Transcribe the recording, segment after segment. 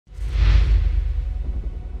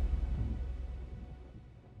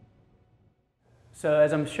So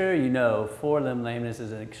as I'm sure you know, forelimb lameness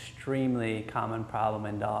is an extremely common problem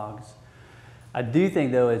in dogs. I do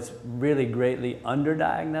think though it's really greatly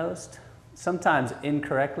underdiagnosed, sometimes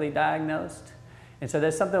incorrectly diagnosed. And so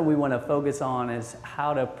that's something we want to focus on, is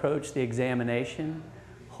how to approach the examination,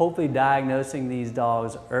 hopefully diagnosing these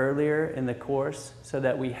dogs earlier in the course so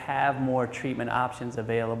that we have more treatment options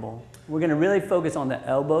available. We're going to really focus on the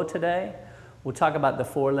elbow today. We'll talk about the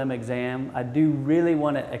forelimb exam. I do really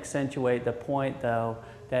want to accentuate the point though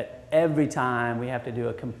that every time we have to do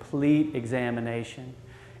a complete examination,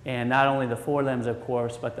 and not only the forelimbs of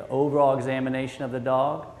course, but the overall examination of the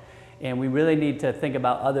dog. And we really need to think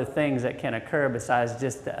about other things that can occur besides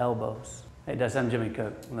just the elbows. Hey Dustin, I'm Jimmy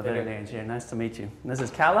Cook. I'm the veterinarian here. Nice to meet you. And this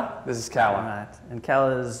is Kalla? This is Kalla. All right. And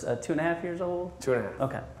Kalla is 2.5 years old? 2.5.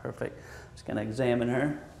 Okay, perfect. Just gonna examine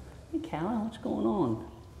her. Hey Kalla, what's going on?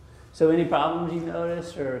 So any problems you've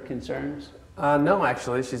noticed or concerns? No,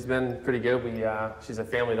 actually, she's been pretty good. She's a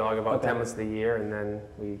family dog about 10 months of the year, and then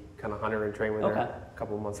we kind of hunt her and train with her a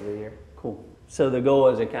couple of months of the year. Cool. So the goal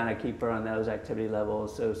is to kind of keep her on those activity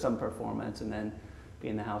levels, so some performance, and then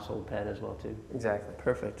being the household pet as well too. Exactly.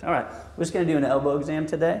 Perfect. All right, we're just going to do an elbow exam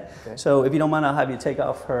today. Okay. So if you don't mind, I'll have you take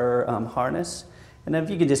off her harness, and then if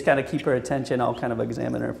you could just kind of keep her attention, I'll kind of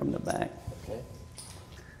examine her from the back. Okay.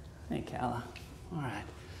 Hey Kalla. All right.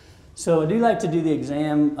 So I do like to do the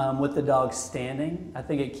exam with the dog standing. I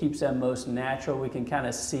think it keeps them most natural. We can kind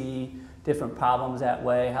of see different problems that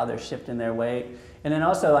way, how they're shifting their weight. And then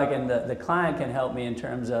also the client can help me in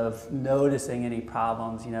terms of noticing any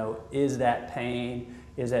problems. You know, is that pain?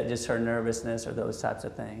 Is that just her nervousness or those types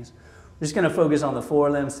of things? We're just going to focus on the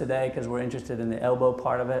forelimbs today because we're interested in the elbow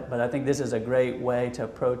part of it. But I think this is a great way to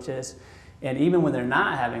approach this. And even when they're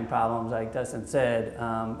not having problems, like Dustin said,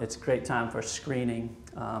 it's a great time for screening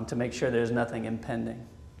to make sure there's nothing impending.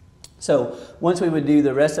 So once we would do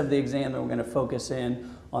the rest of the exam, then we're going to focus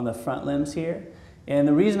in on the front limbs here. And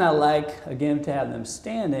the reason I like, again, to have them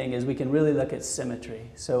standing is we can really look at symmetry.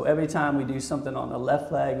 So every time we do something on the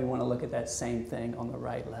left leg, we want to look at that same thing on the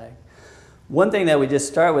right leg. One thing that we just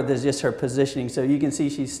start with is just her positioning. So you can see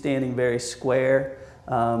she's standing very square.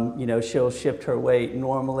 You know, she'll shift her weight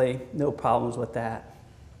normally, no problems with that.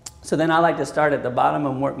 So then I like to start at the bottom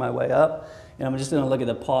and work my way up. And I'm just going to look at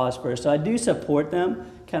the paws first. So I do support them,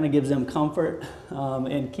 kind of gives them comfort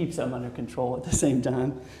and keeps them under control at the same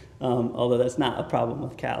time, although that's not a problem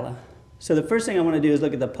with Kalla. So the first thing I want to do is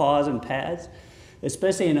look at the paws and pads,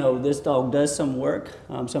 especially, you know, this dog does some work,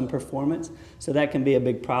 some performance, so that can be a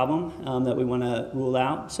big problem that we want to rule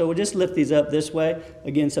out. So we'll just lift these up this way,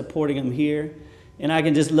 again, supporting them here. And I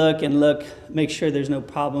can just look, make sure there's no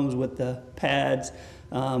problems with the pads,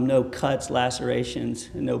 no cuts,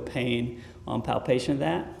 lacerations, and no pain on palpation of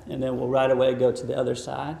that. And then we'll right away go to the other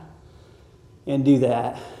side and do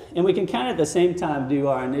that. And we can kind of at the same time do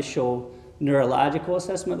our initial neurological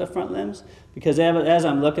assessment of the front limbs, because as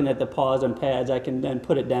I'm looking at the paws and pads, I can then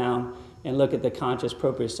put it down and look at the conscious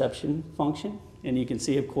proprioception function. And you can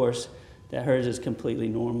see, of course, that hers is completely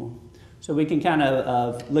normal. So we can kind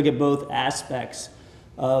of look at both aspects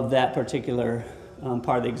of that particular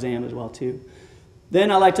part of the exam as well too.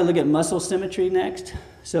 Then I like to look at muscle symmetry next.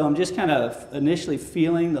 So I'm just kind of initially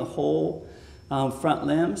feeling the whole front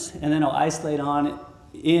limbs, and then I'll isolate onto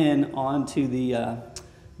the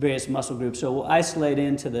various muscle groups. So we'll isolate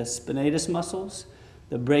into the spinatus muscles,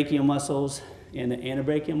 the brachial muscles, and the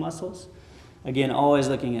antebrachial muscles. Again, always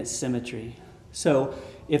looking at symmetry. So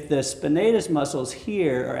if the spinatus muscles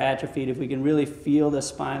here are atrophied, if we can really feel the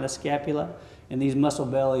spine of the scapula, and these muscle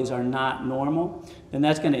bellies are not normal, then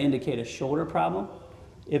that's going to indicate a shoulder problem.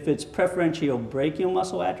 If it's preferential brachial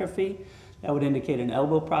muscle atrophy, that would indicate an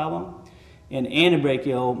elbow problem. And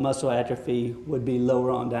antebrachial muscle atrophy would be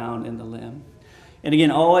lower on down in the limb. And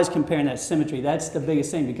again, always comparing that symmetry. That's the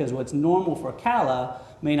biggest thing, because what's normal for Kalla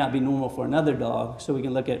may not be normal for another dog. So we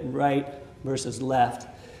can look at right versus left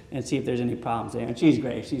and see if there's any problems there. And she's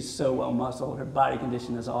great. She's so well muscled. Her body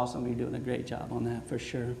condition is awesome. You're doing a great job on that for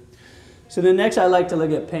sure. So then next I like to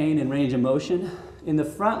look at pain and range of motion. In the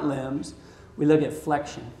front limbs, we look at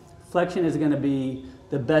flexion. Flexion is going to be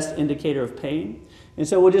the best indicator of pain. And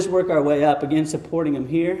so we'll just work our way up, again supporting them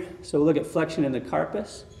here. So we'll look at flexion in the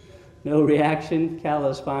carpus. No reaction.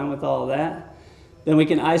 Kalla's fine with all of that. Then we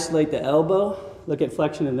can isolate the elbow, look at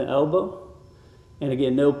flexion in the elbow. And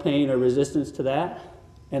again, no pain or resistance to that.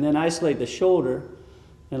 And then isolate the shoulder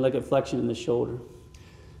and look at flexion in the shoulder.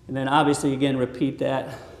 And then obviously, again, repeat that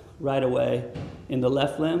right away in the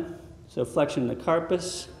left limb. So flexion in the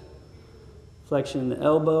carpus, flexion in the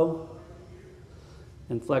elbow,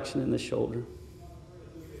 and flexion in the shoulder.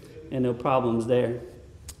 And no problems there.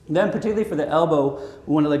 Then particularly for the elbow,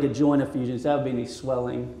 we want to look at joint effusions. That would be any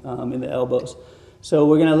swelling in the elbows. So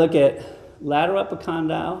we're going to look at lateral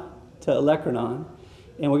epicondyle to olecranon,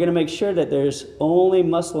 and we're going to make sure that there's only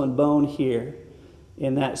muscle and bone here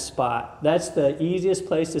in that spot. That's the easiest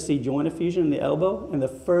place to see joint effusion in the elbow and the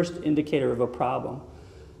first indicator of a problem.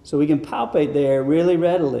 So we can palpate there really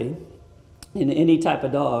readily in any type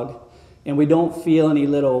of dog, and we don't feel any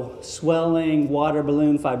little swelling, water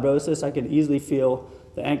balloon fibrosis. I can easily feel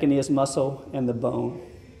the anconeus muscle and the bone.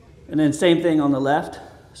 And then same thing on the left.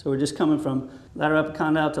 So we're just coming from lateral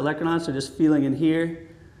epicondyle to olecranon, so just feeling in here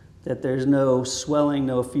that there's no swelling,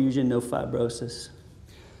 no effusion, no fibrosis.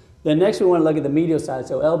 Then next we want to look at the medial side.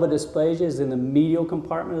 So elbow dysplasia is in the medial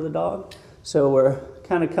compartment of the dog. So we're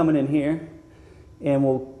kind of coming in here, and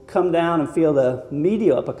we'll come down and feel the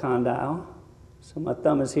medial epicondyle. So my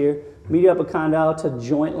thumb is here, medial epicondyle to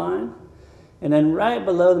joint line. And then right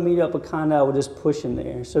below the medial epicondyle, we'll just push in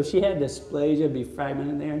there. So if she had dysplasia, it'd be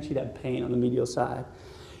fragmented there, and she'd have pain on the medial side.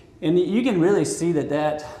 And you can really see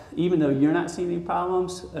that even though you're not seeing any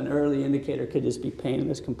problems, an early indicator could just be pain in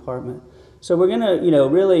this compartment. So we're gonna,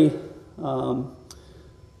 really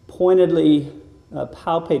pointedly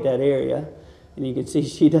palpate that area, and you can see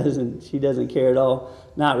she doesn't care at all,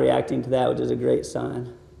 not reacting to that, which is a great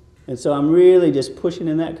sign. And so I'm really just pushing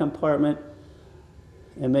in that compartment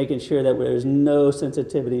and making sure that there's no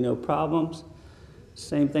sensitivity, no problems.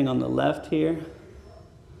 Same thing on the left here.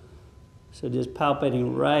 So just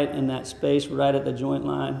palpating right in that space, right at the joint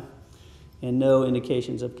line, and no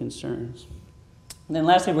indications of concerns. And then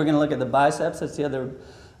lastly, we're going to look at the biceps. That's the other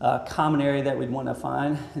common area that we'd want to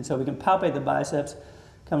find. And so we can palpate the biceps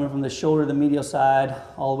coming from the shoulder, the medial side,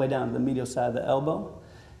 all the way down to the medial side of the elbow.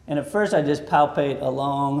 And at first I just palpate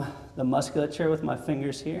along the musculature with my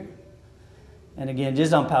fingers here. And again,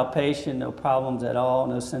 just on palpation, no problems at all,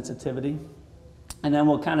 no sensitivity. And then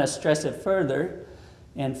we'll kind of stress it further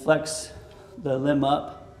and flex the limb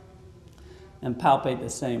up and palpate the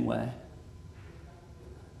same way.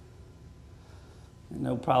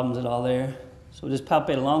 No problems at all there. So we'll just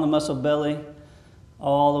palpate along the muscle belly,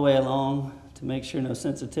 all the way along to make sure no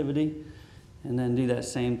sensitivity, and then do that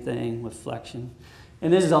same thing with flexion.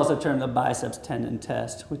 And this is also termed the biceps tendon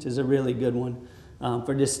test, which is a really good one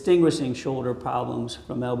for distinguishing shoulder problems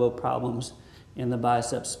from elbow problems in the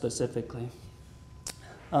biceps specifically.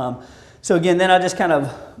 So again, then I just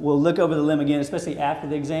we'll look over the limb again, especially after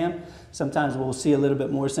the exam. Sometimes we'll see a little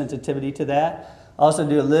bit more sensitivity to that. Also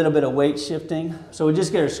do a little bit of weight shifting. So we'll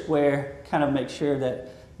just get her square, kind of make sure that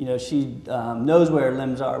she knows where her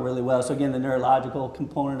limbs are really well. So again, the neurological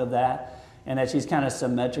component of that, and that she's kind of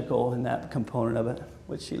symmetrical in that component of it,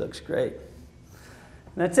 which she looks great.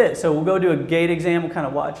 And that's it. So we'll go do a gait exam. We'll kind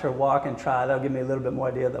of watch her walk and try. That'll give me a little bit more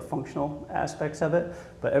idea of the functional aspects of it.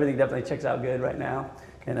 But everything definitely checks out good right now.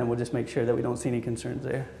 And then we'll just make sure that we don't see any concerns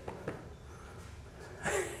there.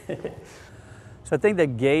 So I think the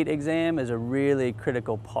gait exam is a really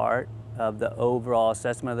critical part of the overall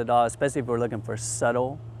assessment of the dog, especially if we're looking for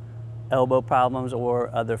subtle elbow problems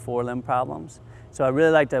or other forelimb problems. So I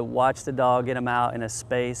really like to watch the dog, get them out in a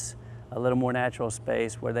space, a little more natural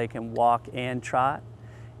space where they can walk and trot.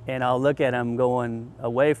 And I'll look at them going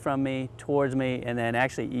away from me, towards me, and then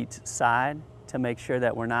actually each side to make sure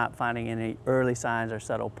that we're not finding any early signs or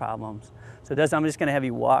subtle problems. So I'm just gonna have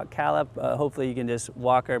you walk Kalla. Hopefully you can just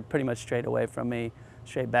walk her pretty much straight away from me,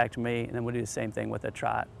 straight back to me, and then we'll do the same thing with a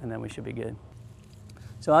trot, and then we should be good.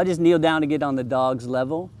 So I'll just kneel down to get on the dog's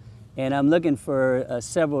level, and I'm looking for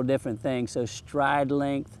several different things. So stride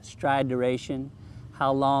length, stride duration,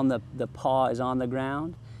 how long the paw is on the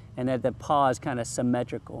ground, and that the paw is kind of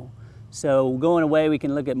symmetrical. So going away, we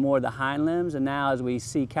can look at more of the hind limbs, and now as we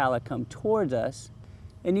see Kalla come towards us,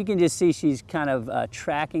 and you can just see she's kind of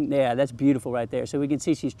tracking. Yeah, that's beautiful right there. So we can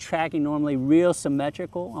see she's tracking normally, real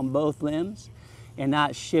symmetrical on both limbs, and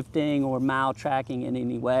not shifting or mal-tracking in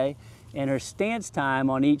any way. And her stance time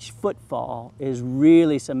on each footfall is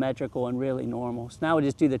really symmetrical and really normal. So now we'll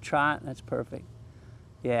just do the trot. That's perfect.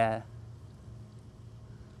 Yeah.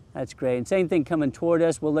 That's great. And same thing coming toward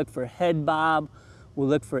us. We'll look for head bob. We'll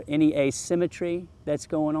look for any asymmetry that's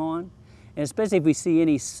going on. And especially if we see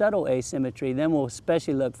any subtle asymmetry, then we'll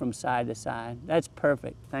especially look from side to side. That's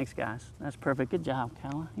perfect. Thanks, guys. That's perfect. Good job,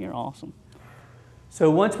 Kalla. You're awesome. So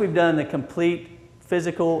once we've done the complete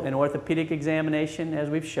physical and orthopedic examination, as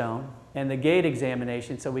we've shown, and the gait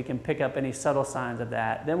examination so we can pick up any subtle signs of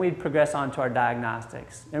that, then we progress on to our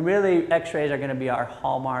diagnostics. And really, x-rays are going to be our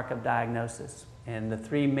hallmark of diagnosis. And the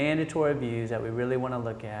three mandatory views that we really want to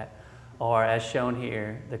look at are, as shown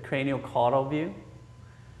here, the cranial caudal view,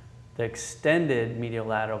 the extended medial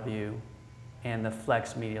lateral view, and the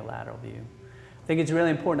flexed medial lateral view. I think it's really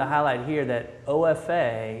important to highlight here that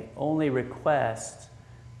OFA only requests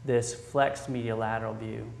this flexed medial lateral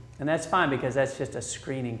view. And that's fine because that's just a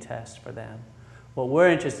screening test for them. What we're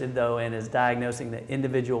interested though in is diagnosing the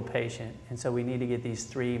individual patient, and so we need to get these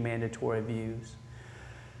 3 mandatory views.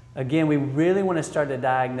 Again, we really want to start to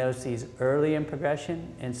diagnose these early in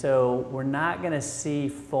progression, and so we're not going to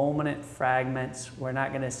see fulminant fragments, we're not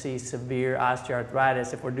going to see severe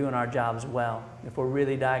osteoarthritis if we're doing our jobs well, if we're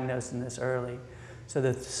really diagnosing this early. So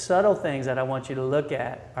the subtle things that I want you to look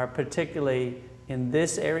at are particularly in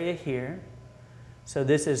this area here. So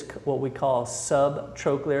this is what we call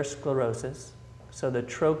subtrochlear sclerosis. So the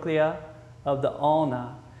trochlea of the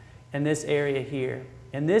ulna and this area here.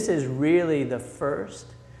 And this is really the first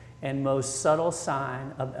and most subtle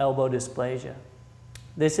sign of elbow dysplasia.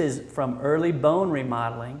 This is from early bone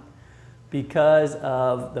remodeling because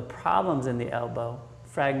of the problems in the elbow,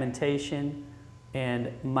 fragmentation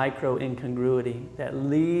and micro-incongruity that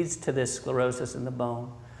leads to this sclerosis in the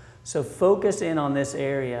bone. So focus in on this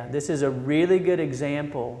area. This is a really good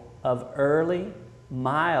example of early,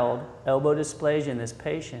 mild elbow dysplasia in this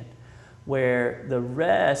patient, where the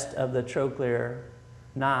rest of the trochlear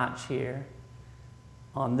notch here,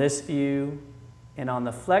 on this view and on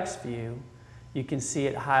the flex view, you can see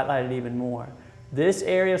it highlighted even more. This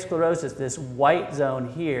area of sclerosis, this white zone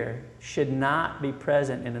here, should not be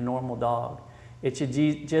present in a normal dog. It should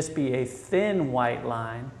just be a thin white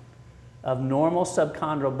line of normal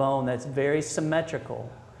subchondral bone that's very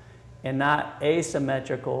symmetrical and not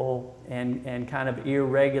asymmetrical and kind of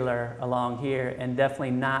irregular along here, and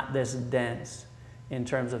definitely not this dense in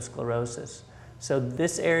terms of sclerosis. So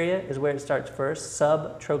this area is where it starts first,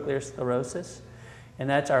 subtrochlear sclerosis, and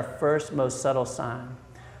that's our first most subtle sign.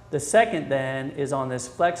 The second then is on this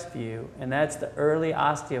flex view, and that's the early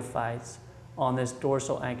osteophytes on this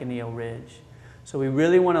dorsal anconeal ridge. So we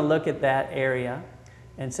really want to look at that area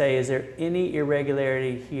and say, is there any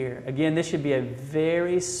irregularity here? Again, this should be a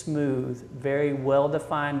very smooth, very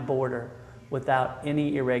well-defined border without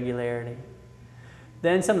any irregularity.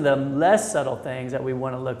 Then some of the less subtle things that we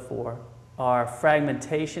want to look for are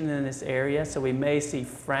fragmentation in this area. So we may see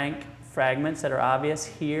frank fragments that are obvious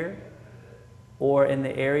here or in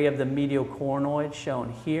the area of the medial coronoid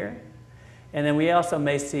shown here. And then we also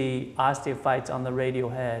may see osteophytes on the radial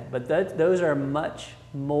head. But those are much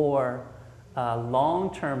more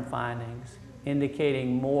long-term findings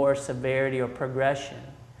indicating more severity or progression.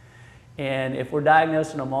 And if we're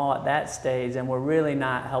diagnosing them all at that stage, then we're really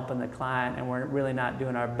not helping the client, and we're really not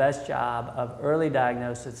doing our best job of early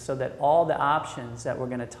diagnosis so that all the options that we're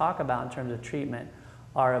going to talk about in terms of treatment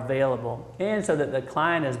are available, and so that the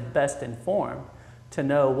client is best informed to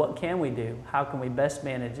know what can we do, how can we best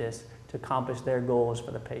manage this to accomplish their goals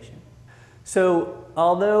for the patient. So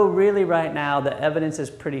although really right now the evidence is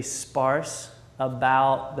pretty sparse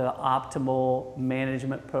about the optimal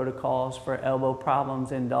management protocols for elbow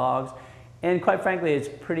problems in dogs, and quite frankly it's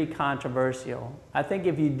pretty controversial. I think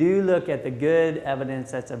if you do look at the good evidence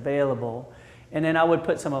that's available, and then I would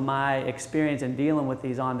put some of my experience in dealing with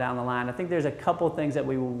these on down the line, I think there's a couple things that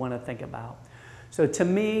we would want to think about. So to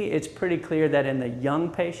me, it's pretty clear that in the young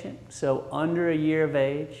patient, so under a year of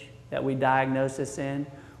age, that we diagnose this in,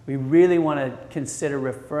 we really want to consider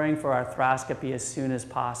referring for arthroscopy as soon as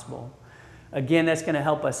possible. Again, that's going to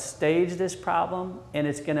help us stage this problem, and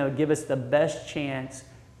it's going to give us the best chance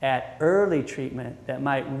at early treatment that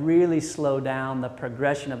might really slow down the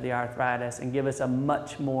progression of the arthritis and give us a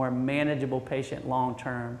much more manageable patient long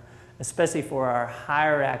term, especially for our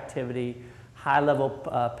higher activity, high level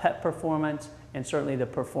pet performance, and certainly the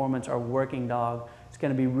performance or working dog. It's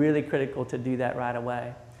going to be really critical to do that right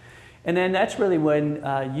away. And then that's really when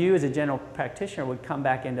you as a general practitioner would come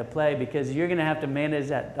back into play, because you're going to have to manage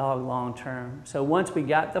that dog long term. So once we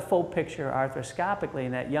got the full picture arthroscopically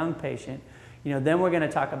in that young patient, then we're going to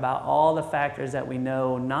talk about all the factors that we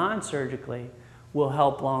know non-surgically will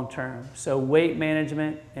help long term. So weight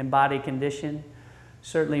management and body condition,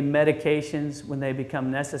 certainly medications when they become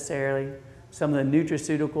necessary. Some of the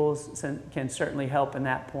nutraceuticals can certainly help in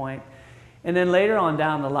that point. And then later on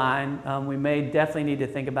down the line, we may definitely need to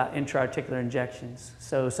think about intra-articular injections.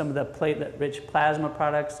 So some of the platelet-rich plasma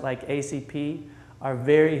products like ACP are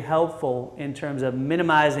very helpful in terms of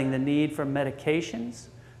minimizing the need for medications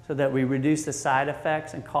so that we reduce the side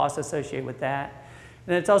effects and costs associated with that.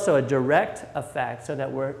 And it's also a direct effect so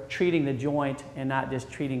that we're treating the joint and not just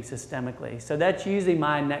treating systemically. So that's usually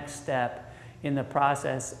my next step in the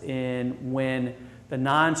process when the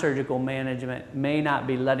non-surgical management may not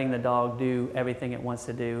be letting the dog do everything it wants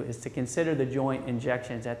to do, is to consider the joint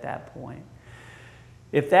injections at that point.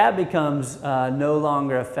 If that becomes no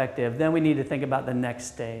longer effective, then we need to think about the next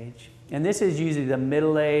stage. And this is usually the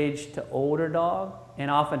middle-aged to older dog,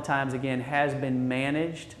 and oftentimes, again, has been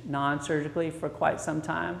managed non-surgically for quite some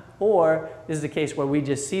time. Or this is the case where we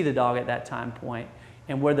just see the dog at that time point,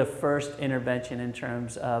 and we're the first intervention in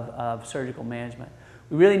terms of surgical management.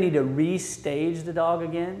 We really need to restage the dog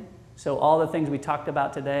again. So all the things we talked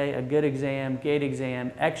about today, a good exam, gait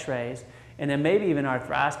exam, x-rays, and then maybe even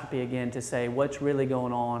arthroscopy again to say what's really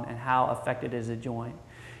going on and how affected is the joint.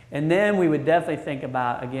 And then we would definitely think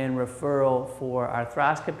about, again, referral for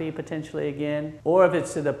arthroscopy potentially again, or if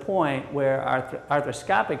it's to the point where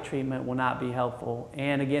arthroscopic treatment will not be helpful,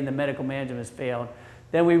 and again, the medical management has failed,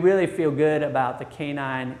 then we really feel good about the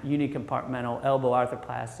canine unicompartmental elbow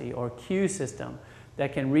arthroplasty, or Q system,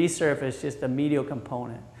 that can resurface just a medial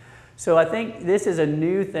component. So I think this is a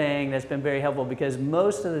new thing that's been very helpful, because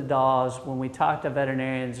most of the dogs, when we talk to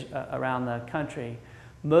veterinarians around the country,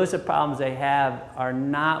 most of the problems they have are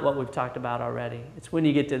not what we've talked about already. It's when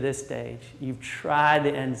you get to this stage. You've tried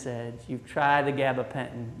the NSAIDs, you've tried the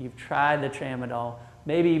gabapentin, you've tried the tramadol,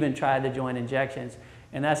 maybe even tried the joint injections,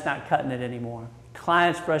 and that's not cutting it anymore.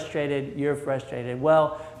 Client's frustrated, you're frustrated.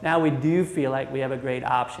 Well, now we do feel like we have a great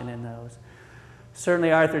option in those. Certainly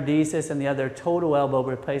arthrodesis and the other total elbow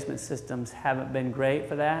replacement systems haven't been great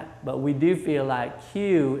for that, but we do feel like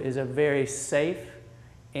Q is a very safe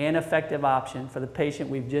and effective option for the patient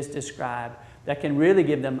we've just described that can really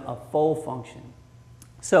give them a full function.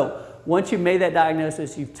 So once you've made that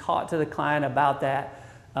diagnosis, you've talked to the client about that,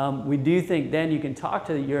 we do think then you can talk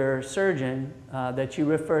to your surgeon that you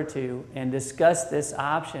refer to and discuss this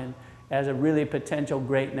option as a really potential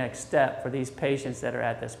great next step for these patients that are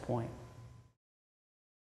at this point.